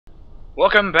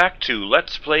Welcome back to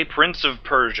Let's Play Prince of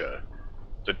Persia,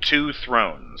 The Two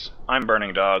Thrones. I'm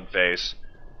BurningDogFace,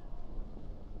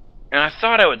 and I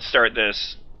thought I would start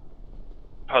this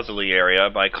puzzly area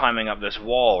by climbing up this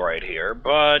wall right here,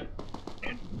 but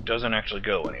it doesn't actually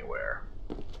go anywhere.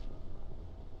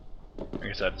 I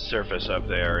guess that surface up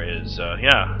there is,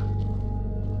 yeah,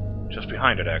 just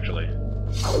behind it actually.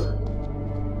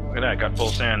 Look at that, got full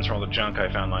sands from all the junk I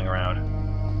found lying around.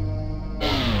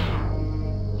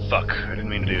 Fuck, I didn't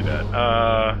mean to do that.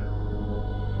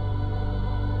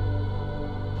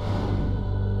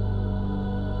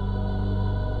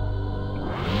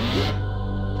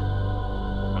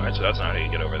 Alright, so that's not how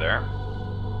you get over there.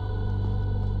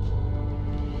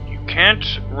 You can't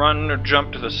run or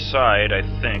jump to the side, I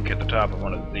think, at the top of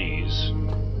one of these.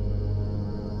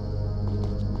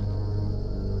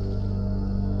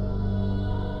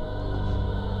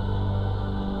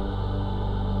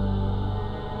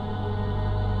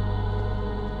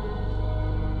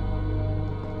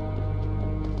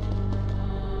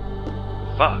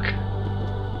 Fuck.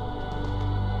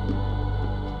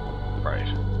 Right.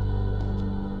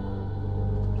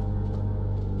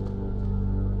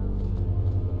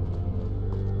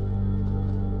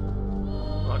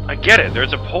 Look, I get it,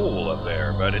 there's a pole up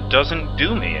there, but it doesn't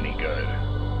do me any good.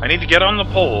 I need to get on the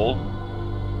pole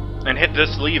and hit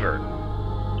this lever.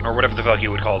 Or whatever the fuck you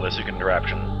would call this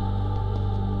contraption.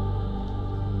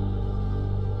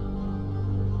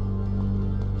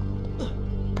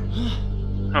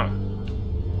 Huh.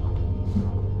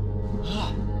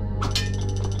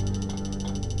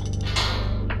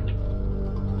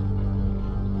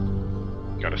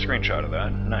 Got a screenshot of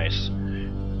that. Nice.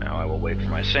 Now I will wait for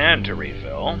my sand to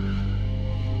refill.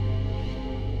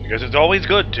 Because it's always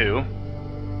good to.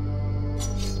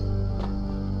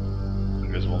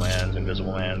 Invisible man's,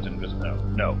 invisible man's, invisible...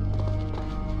 No.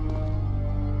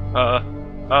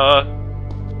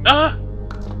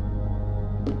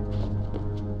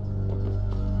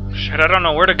 Shit, I don't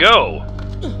know where to go.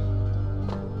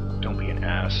 Don't be an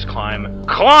ass. Climb.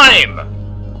 Climb!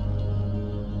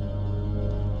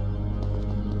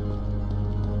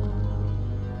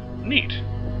 Neat.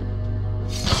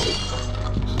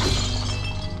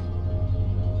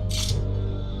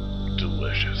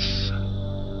 Delicious.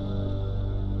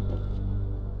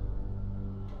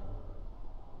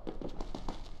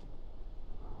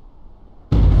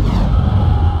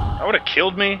 That would have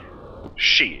killed me?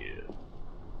 Shit.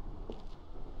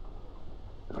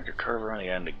 I could curve around the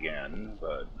end again,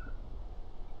 but...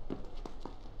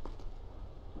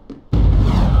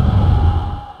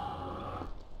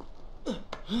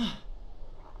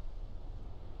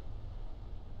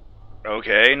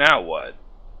 Okay, now what?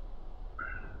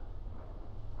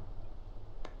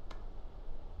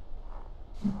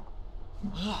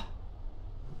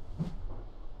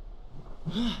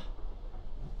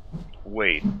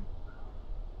 Wait.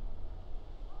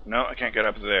 No, I can't get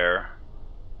up there.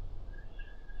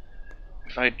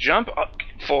 If I jump up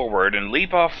forward and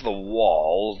leap off the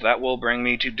wall, that will bring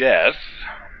me to death.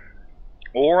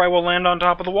 Or I will land on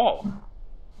top of the wall.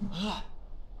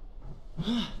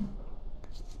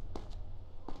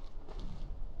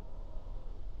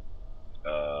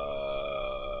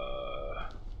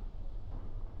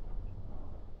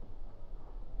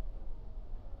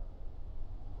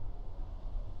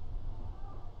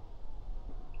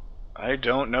 I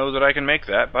don't know that I can make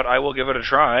that, but I will give it a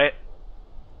try.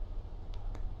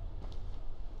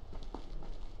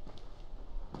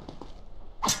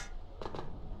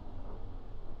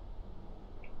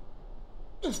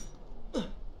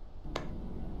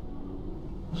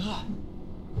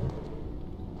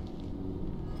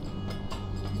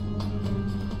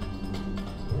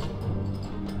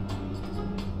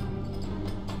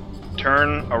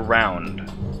 Turn around.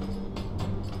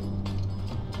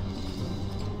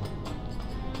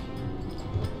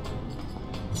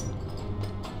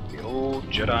 The old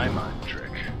Jedi mind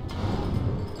trick.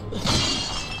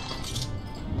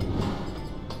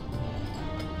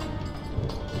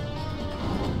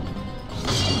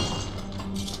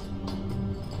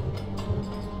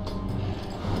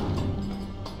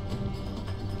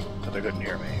 But they couldn't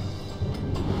hear me.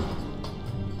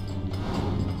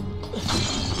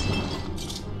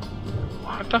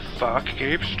 What the fuck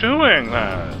keeps doing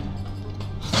that?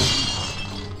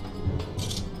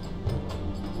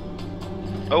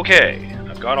 Okay,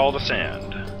 I've got all the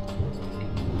sand.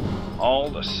 All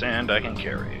the sand I can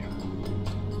carry.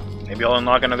 Maybe I'll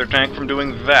unlock another tank from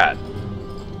doing that.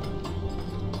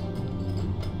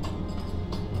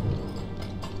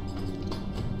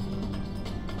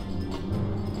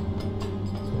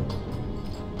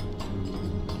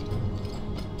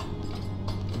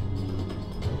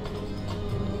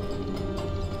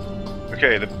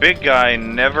 Okay, the big guy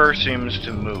never seems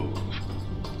to move.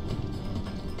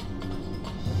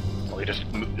 Well, he just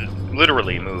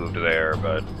literally moved there,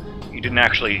 but he didn't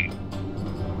actually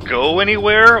go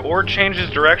anywhere or change his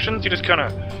directions. He just kind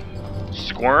of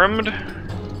squirmed.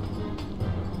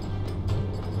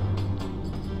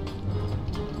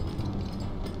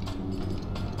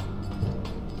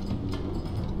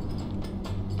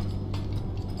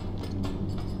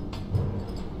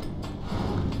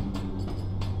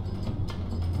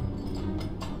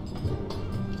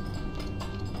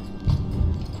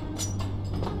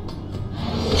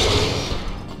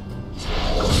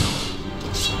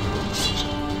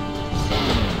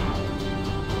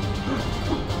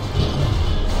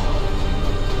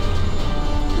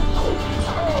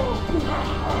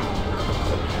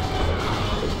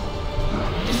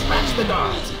 The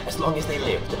guards. As long as they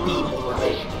live, the beam will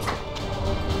remain.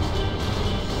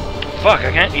 Fuck,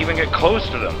 I can't even get close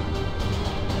to them.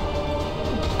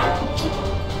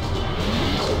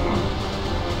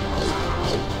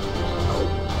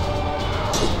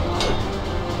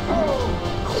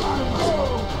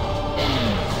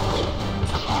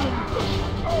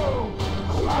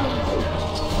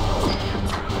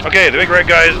 Okay, the big red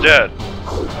guy is dead.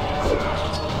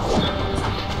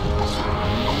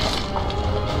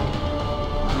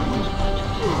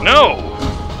 No!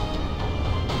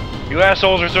 You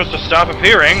assholes are supposed to stop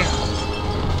appearing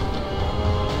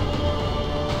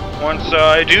once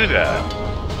I do that.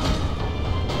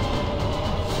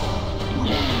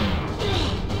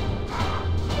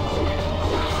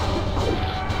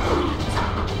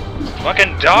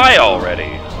 Fucking die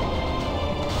already!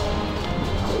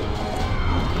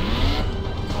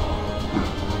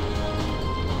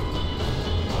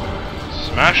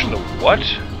 Smash the what?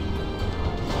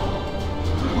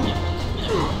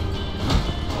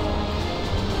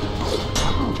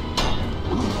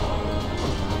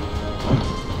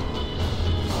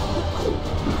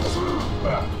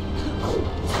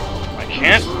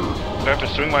 Can't? Do I have to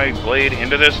swing my blade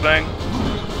into this thing?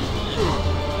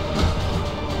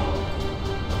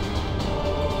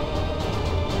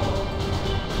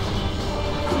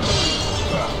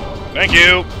 Thank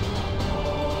you!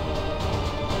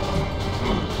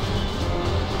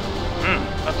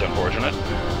 That's unfortunate.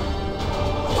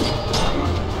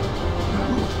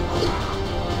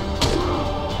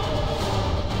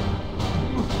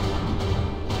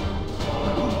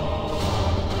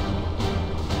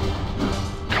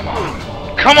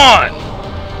 Come on!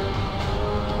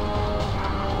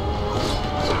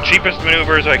 The cheapest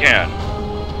maneuvers I can.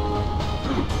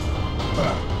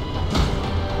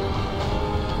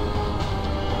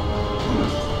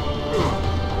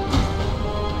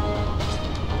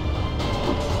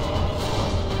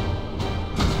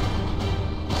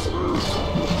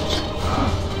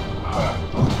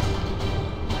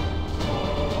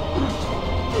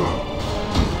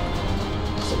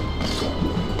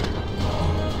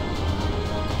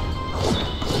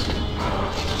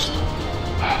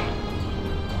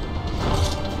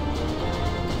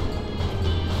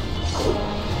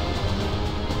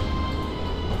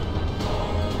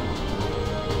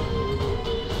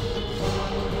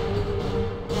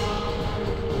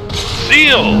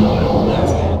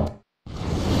 Sealed!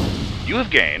 You have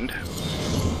gained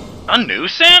a new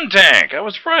sand tank! I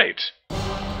was right!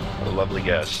 What a lovely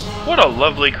guess. What a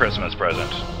lovely Christmas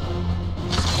present.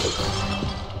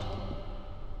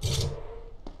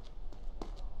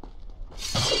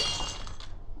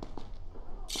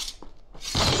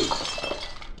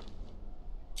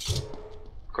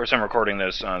 Of course, I'm recording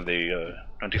this on the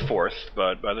 24th,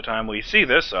 but by the time we see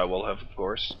this, I will have, of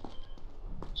course,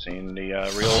 seen the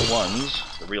real ones,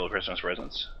 the real Christmas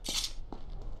presents.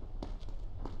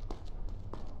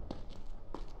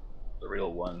 The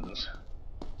real ones.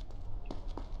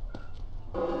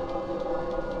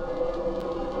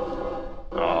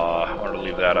 Aw, I wanted to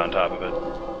leave that on top of it.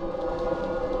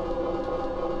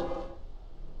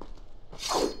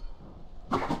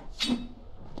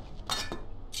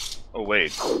 Oh,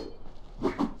 wait.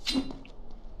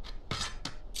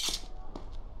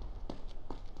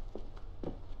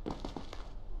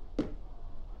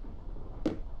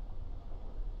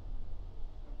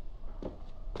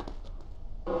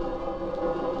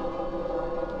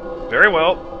 Very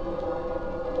well.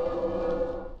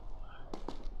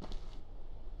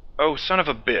 Oh, son of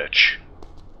a bitch.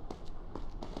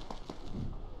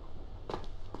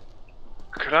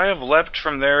 Could I have leapt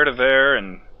from there to there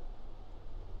and...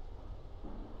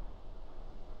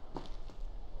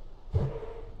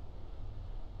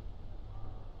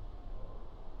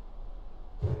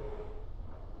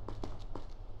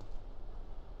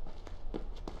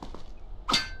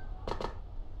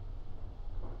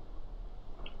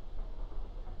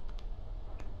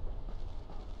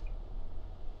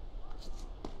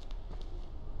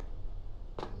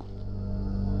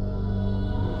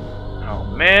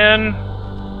 Man!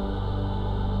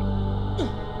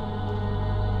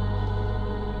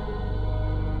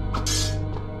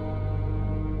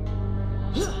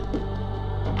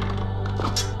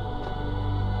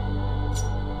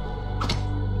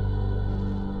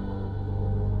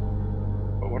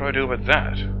 But what do I do with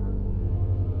that?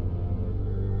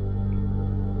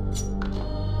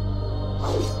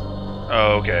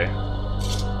 Oh, okay.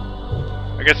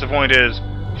 I guess the point is,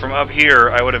 from up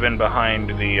here, I would have been behind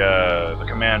the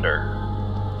commander,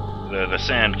 the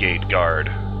Sandgate guard.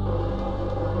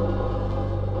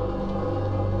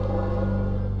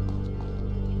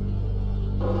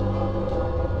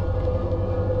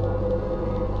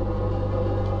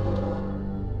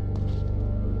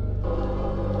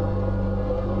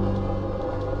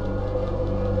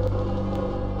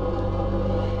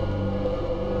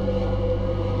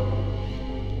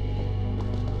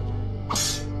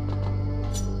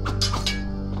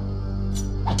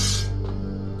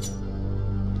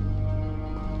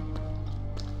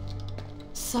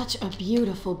 Such a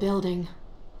beautiful building.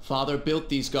 Father built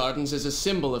these gardens as a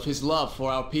symbol of his love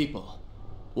for our people.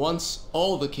 Once,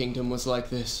 all the kingdom was like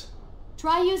this.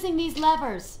 Try using these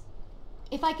levers.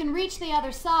 If I can reach the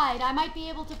other side, I might be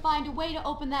able to find a way to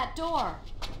open that door.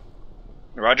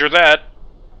 Roger that.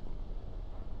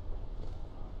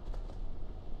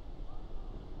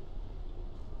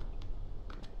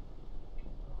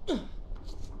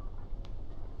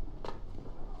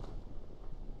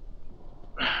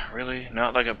 Really?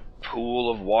 Not like a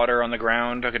pool of water on the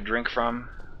ground I could drink from?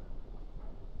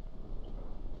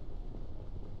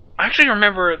 I actually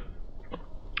remember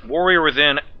Warrior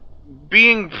Within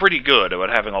being pretty good about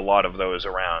having a lot of those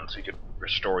around so you could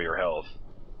restore your health.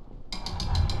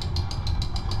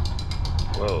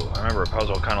 Whoa, I remember a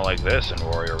puzzle kind of like this in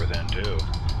Warrior Within too.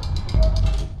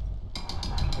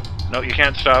 No, you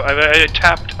can't stop. I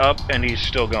tapped up and he's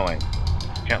still going.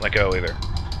 Can't let go either.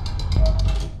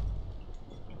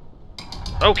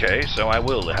 Okay, so I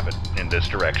will have it in this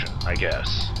direction, I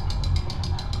guess.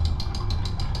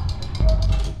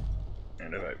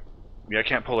 And if yeah, I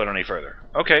can't pull it any further.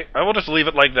 Okay, I will just leave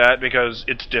it like that because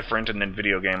it's different, and in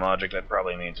video game logic that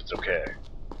probably means it's okay.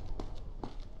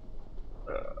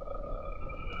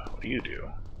 What do you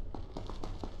do?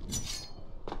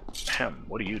 Ahem,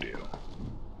 what do you do?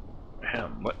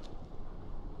 Ahem, what?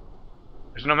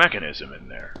 There's no mechanism in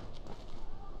there.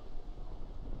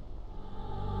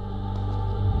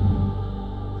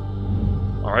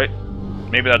 Alright,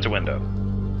 maybe that's a window.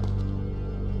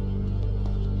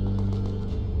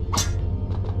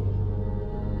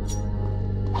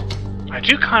 I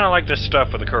do kind of like this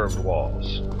stuff with the curved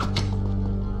walls.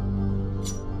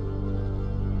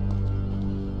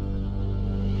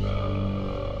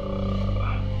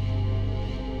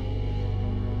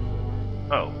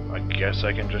 Oh, I guess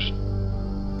I can just...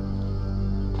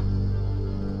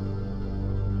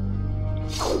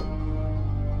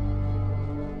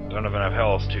 Don't have enough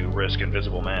health to risk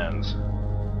Invisible Man's.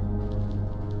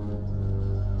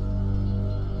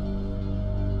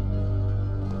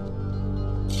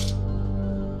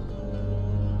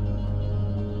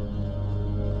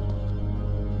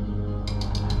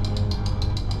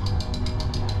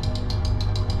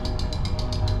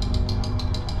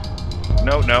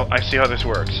 No, I see how this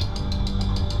works.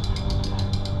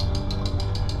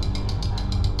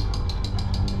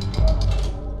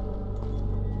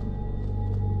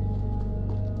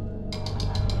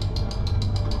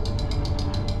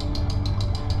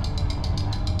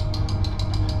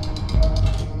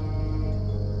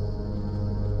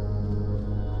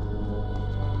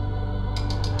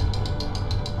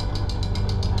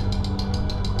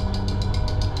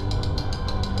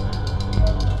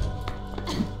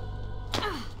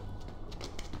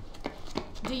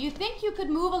 Do you think you could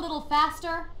move a little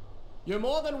faster? You're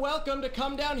more than welcome to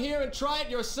come down here and try it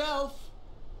yourself.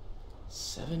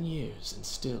 7 years and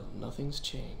still nothing's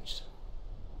changed.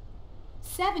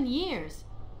 7 years?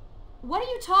 What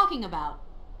are you talking about?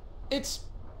 It's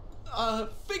a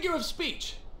figure of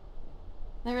speech.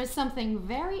 There is something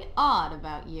very odd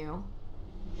about you.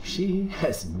 She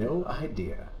has no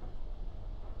idea.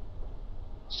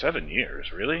 7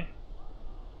 years, really?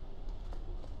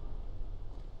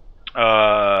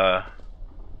 I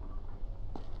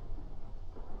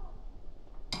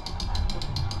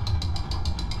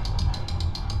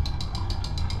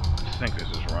think this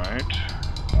is right.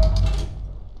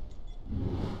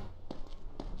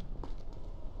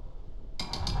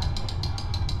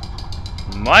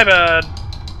 My bad!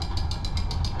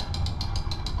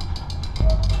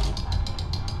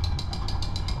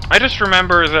 I just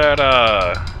remember that,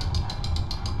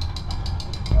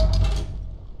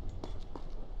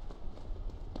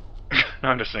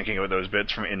 I'm just thinking of those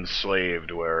bits from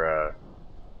Enslaved where,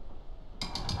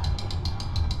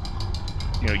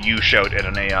 you know, you shout at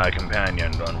an AI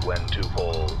companion on when to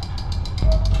pull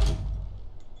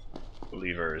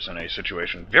levers in a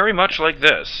situation very much like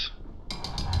this.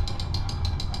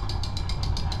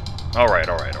 Alright,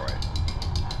 alright, alright.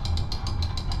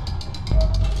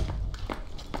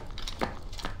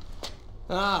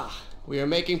 Ah, we are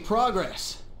making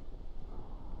progress.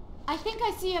 I think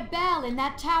I see a bell in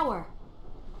that tower.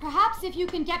 Perhaps if you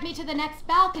can get me to the next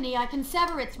balcony, I can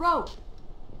sever its rope.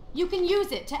 You can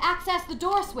use it to access the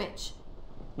door switch.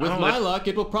 With my luck,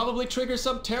 it will probably trigger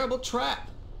some terrible trap,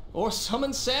 or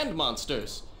summon sand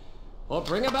monsters, or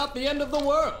bring about the end of the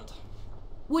world.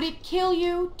 Would it kill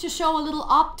you to show a little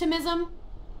optimism?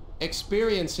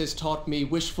 Experience has taught me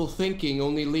wishful thinking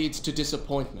only leads to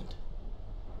disappointment.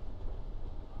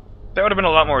 That would have been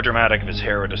a lot more dramatic if his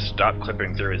hair would have stopped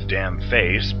clipping through his damn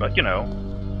face, but you know.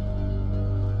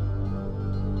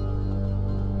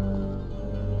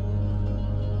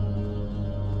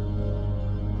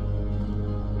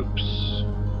 Oops.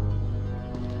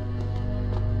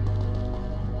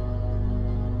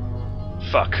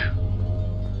 Fuck.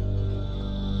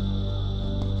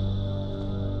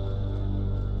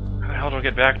 How the hell do I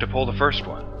get back to pull the first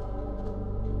one?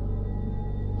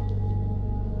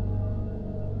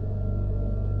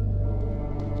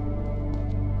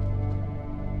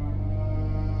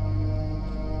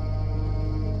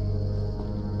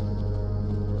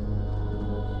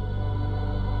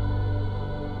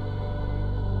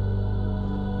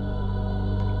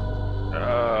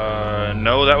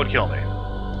 No, that would kill me.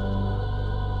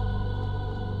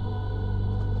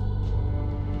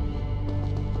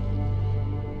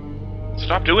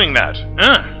 Stop doing that.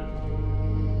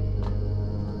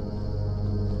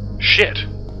 Shit.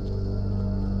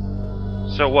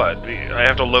 So what? I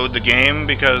have to load the game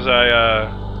because I,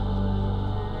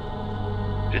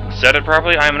 didn't set it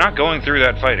properly? I am not going through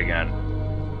that fight again.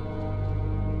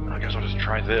 I guess I'll just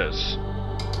try this.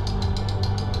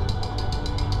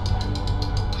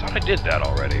 I did that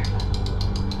already.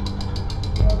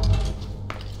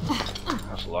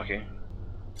 That's lucky.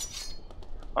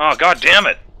 Oh, god damn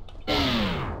it!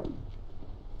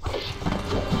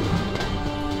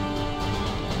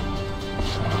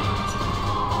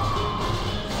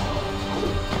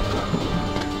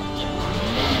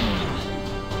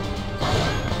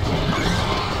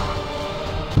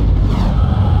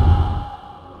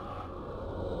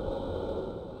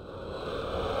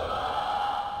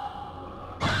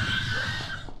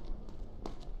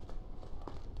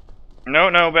 No,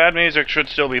 no, bad music should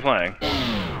still be playing.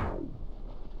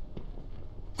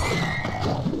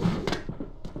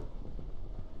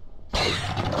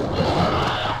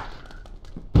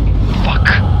 Fuck!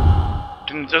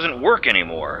 It doesn't work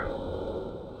anymore.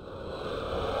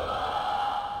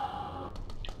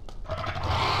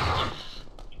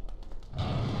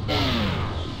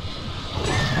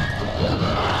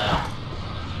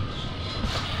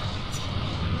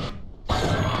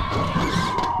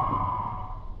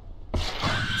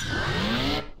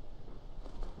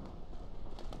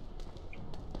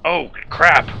 Oh,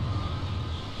 crap!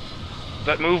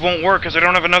 That move won't work because I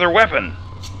don't have another weapon.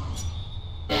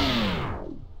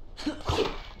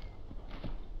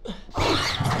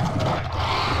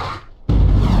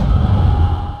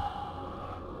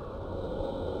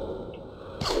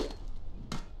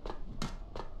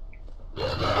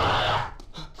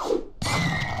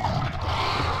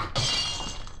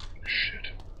 Shit.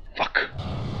 Fuck.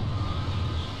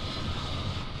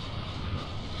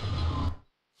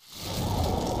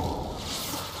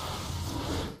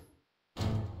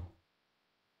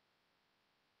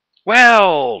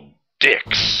 Well,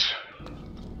 dicks.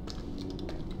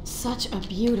 Such a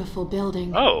beautiful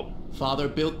building. Oh. Father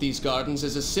built these gardens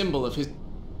as a symbol of his...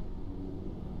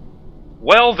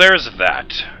 Well, there's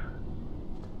that.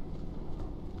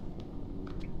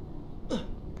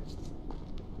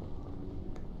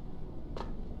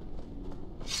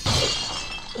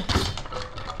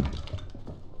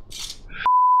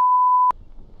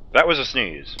 That was a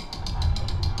sneeze.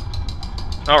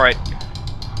 Alright.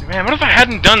 Man, what if I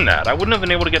hadn't done that? I wouldn't have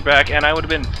been able to get back, and I would have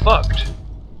been fucked.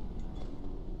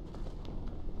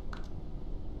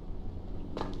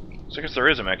 So I guess there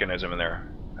is a mechanism in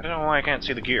there. I don't know why I can't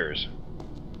see the gears.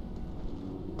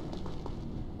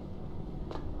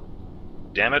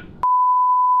 Damn it.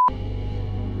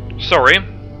 Sorry,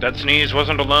 that sneeze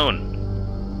wasn't alone.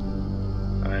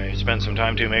 I spent some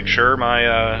time to make sure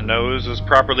my nose was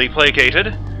properly placated.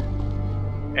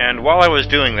 And while I was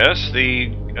doing this,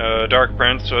 the Dark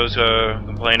Prince was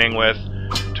complaining with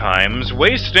time's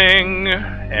wasting.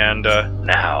 And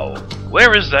now,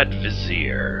 where is that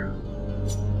vizier?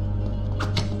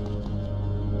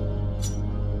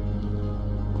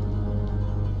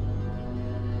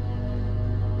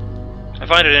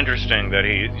 find it interesting that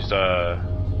he's,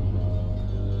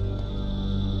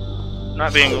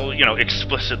 not being, you know,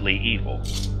 explicitly evil.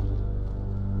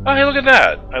 Oh, hey, look at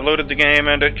that! I loaded the game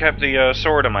and it kept the,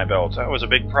 sword on my belt. That was a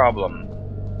big problem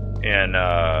in,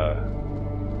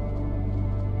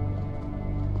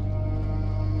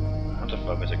 what the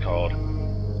fuck is it called?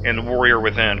 In The Warrior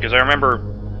Within, because I remember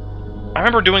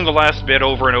doing the last bit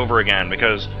over and over again,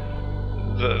 because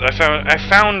I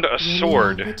found a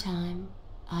sword the time,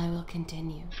 I will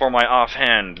continue. for my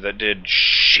offhand that did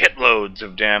shitloads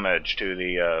of damage to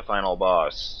the final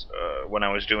boss when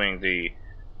I was doing the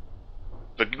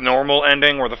normal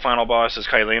ending where the final boss is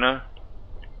Kylena.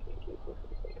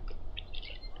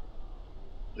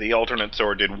 The alternate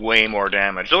sword did way more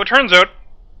damage, though it turns out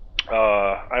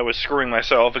I was screwing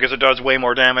myself because it does way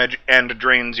more damage and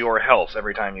drains your health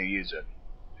every time you use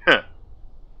it.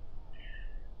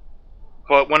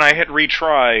 But when I hit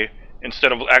retry,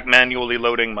 instead of manually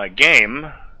loading my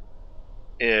game,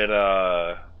 it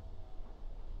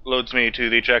loads me to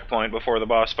the checkpoint before the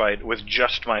boss fight with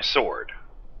just my sword.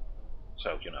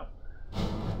 So, you know.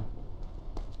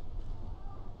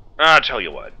 I'll tell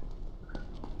you what.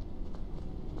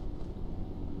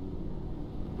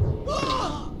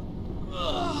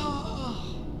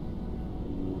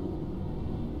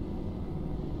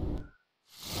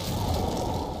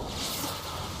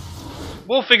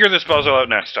 We'll figure this puzzle out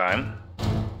next time.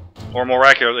 Or more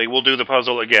accurately, we'll do the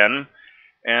puzzle again,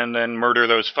 and then murder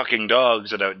those fucking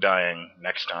dogs without dying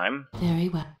next time. Very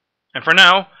well. And for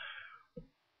now,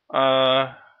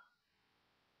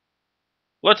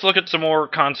 let's look at some more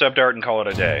concept art and call it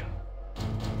a day.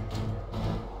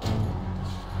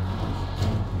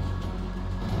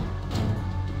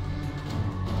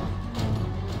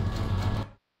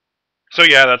 So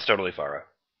yeah, that's totally Farah.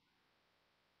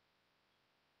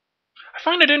 I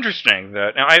find it interesting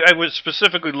that, now I was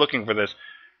specifically looking for this,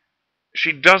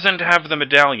 she doesn't have the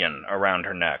medallion around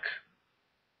her neck.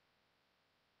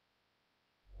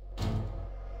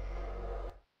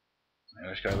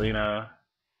 There's Kylena.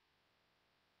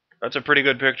 That's a pretty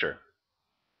good picture.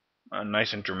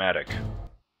 Nice and dramatic.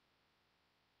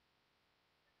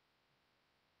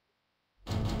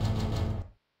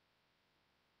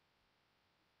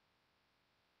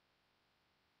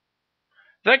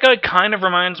 That guy kind of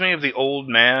reminds me of the old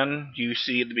man you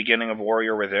see at the beginning of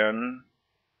Warrior Within.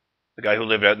 The guy who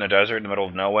lived out in the desert in the middle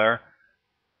of nowhere.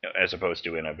 As opposed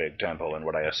to in a big temple in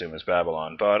what I assume is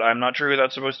Babylon. But I'm not sure who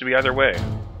that's supposed to be either way.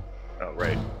 Oh,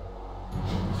 right.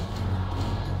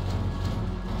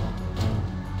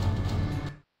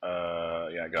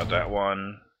 Yeah, I got that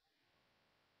one.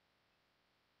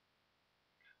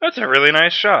 That's a really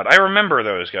nice shot. I remember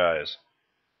those guys.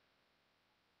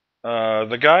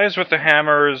 The guys with the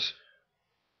hammers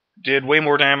did way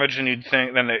more damage than you'd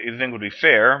think would be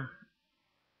fair,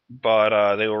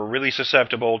 but they were really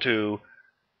susceptible to.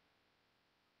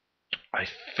 I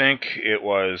think it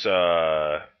was.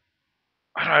 I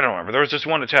don't remember. There was just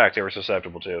one attack they were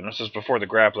susceptible to, and this is before the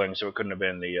grappling, so it couldn't have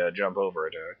been the jump over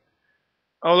attack.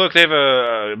 Oh look, they have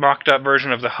a mocked up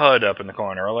version of the HUD up in the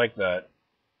corner. I like that.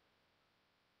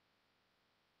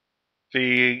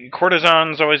 The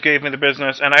courtesans always gave me the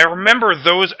business, and I remember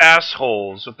those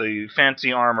assholes with the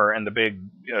fancy armor and the big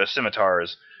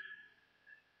scimitars.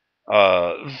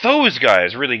 Those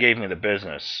guys really gave me the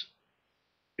business.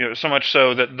 You know, so much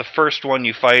so that the first one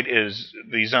you fight is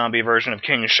the zombie version of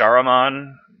King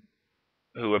Shahraman,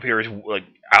 who appears like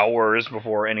hours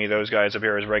before any of those guys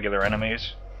appear as regular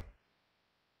enemies.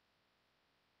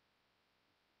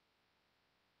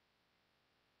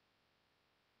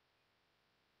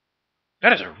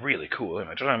 That is a really cool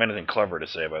image. I don't have anything clever to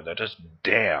say about that. Just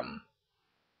damn.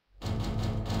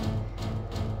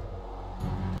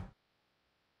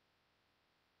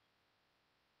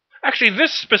 Actually,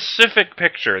 this specific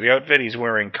picture, the outfit he's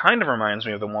wearing, kind of reminds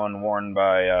me of the one worn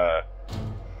by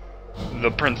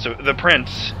the Prince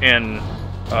in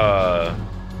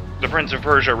the Prince of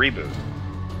Persia reboot.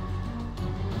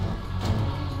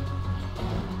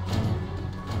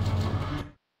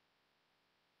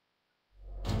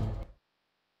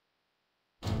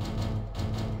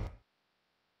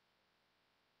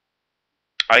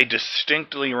 I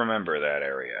distinctly remember that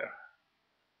area.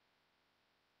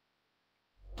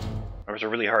 There was a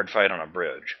really hard fight on a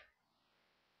bridge.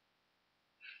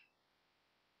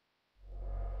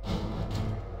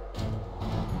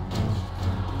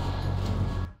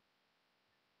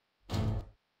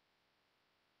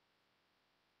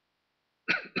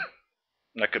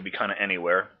 That could be kind of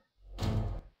anywhere.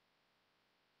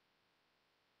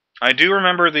 I do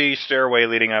remember the stairway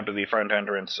leading up to the front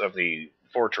entrance of the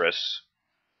fortress.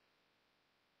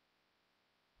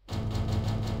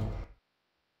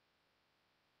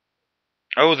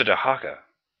 Oh, the Dahaka.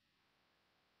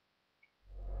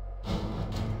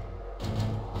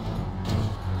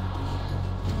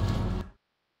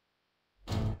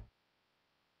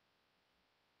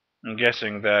 I'm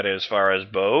guessing that as far as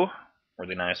bow.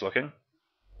 Really nice looking.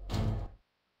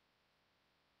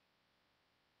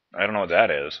 I don't know what that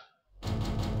is.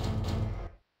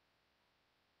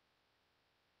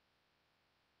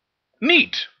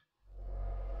 Neat!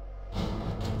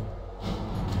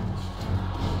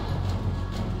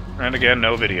 And again,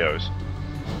 no videos.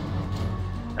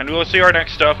 And we'll see our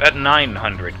next stuff at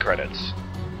 900 credits.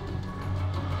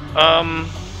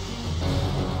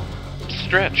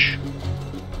 Stretch.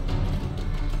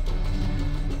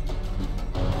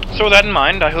 So with that in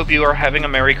mind, I hope you are having a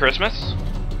Merry Christmas.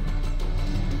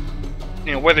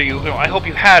 You know, whether you... I hope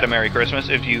you had a Merry Christmas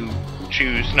if you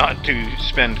choose not to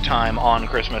spend time on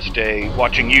Christmas Day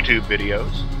watching YouTube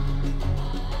videos.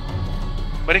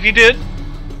 But if you did,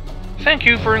 thank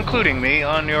you for including me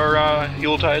on your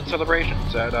Yuletide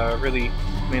celebrations. That really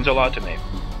means a lot to me.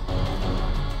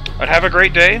 But have a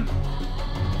great day.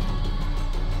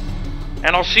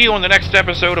 And I'll see you on the next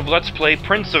episode of Let's Play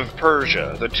Prince of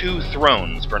Persia, The Two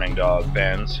Thrones, Burning Dog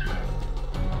fans.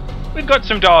 We've got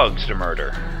some dogs to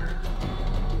murder.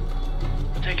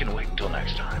 But they can wait until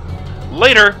next time.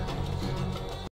 Later!